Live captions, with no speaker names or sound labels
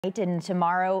And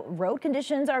tomorrow, road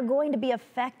conditions are going to be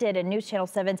affected. And News Channel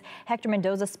 7's Hector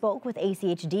Mendoza spoke with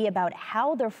ACHD about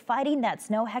how they're fighting that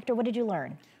snow. Hector, what did you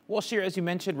learn? Well, Sheer, as you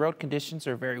mentioned, road conditions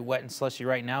are very wet and slushy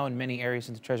right now in many areas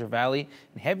in the Treasure Valley,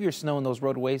 and heavier snow in those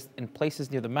roadways in places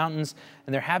near the mountains.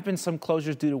 And there have been some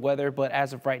closures due to weather, but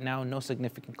as of right now, no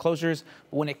significant closures.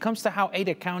 But when it comes to how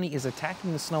Ada County is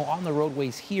attacking the snow on the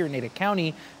roadways here in Ada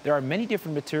County, there are many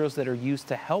different materials that are used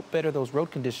to help better those road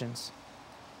conditions.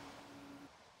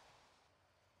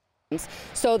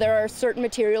 So there are certain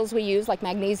materials we use, like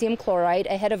magnesium chloride,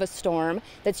 ahead of a storm,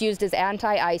 that's used as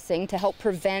anti-icing to help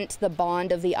prevent the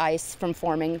bond of the ice from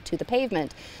forming to the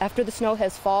pavement. After the snow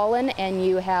has fallen and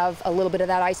you have a little bit of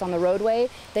that ice on the roadway,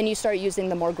 then you start using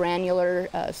the more granular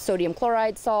sodium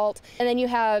chloride salt. And then you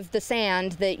have the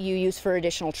sand that you use for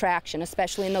additional traction,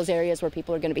 especially in those areas where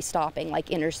people are going to be stopping,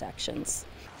 like intersections.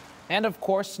 And of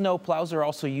course, snowplows are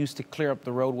also used to clear up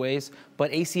the roadways, but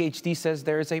ACHD says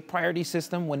there is a priority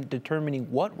system when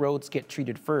determining what roads get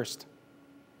treated first.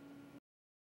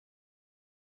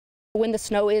 When the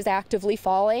snow is actively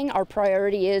falling, our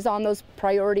priority is on those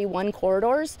priority 1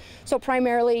 corridors. So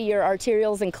primarily your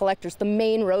arterials and collectors, the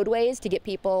main roadways to get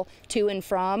people to and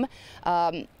from,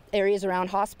 areas around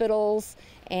hospitals,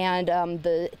 and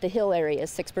the hill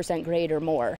areas, 6% grade or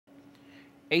more.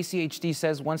 ACHD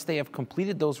says once they have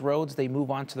completed those roads, they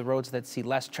move on to the roads that see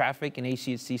less traffic, and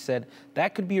ACHD said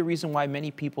that could be a reason why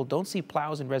many people don't see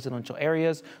plows in residential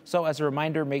areas. So as a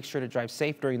reminder, make sure to drive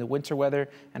safe during the winter weather,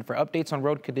 and for updates on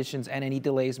road conditions and any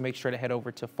delays, make sure to head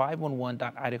over to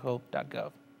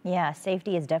 511.idaho.gov. Yeah,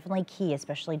 safety is definitely key,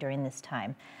 especially during this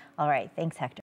time. All right, thanks, Hector.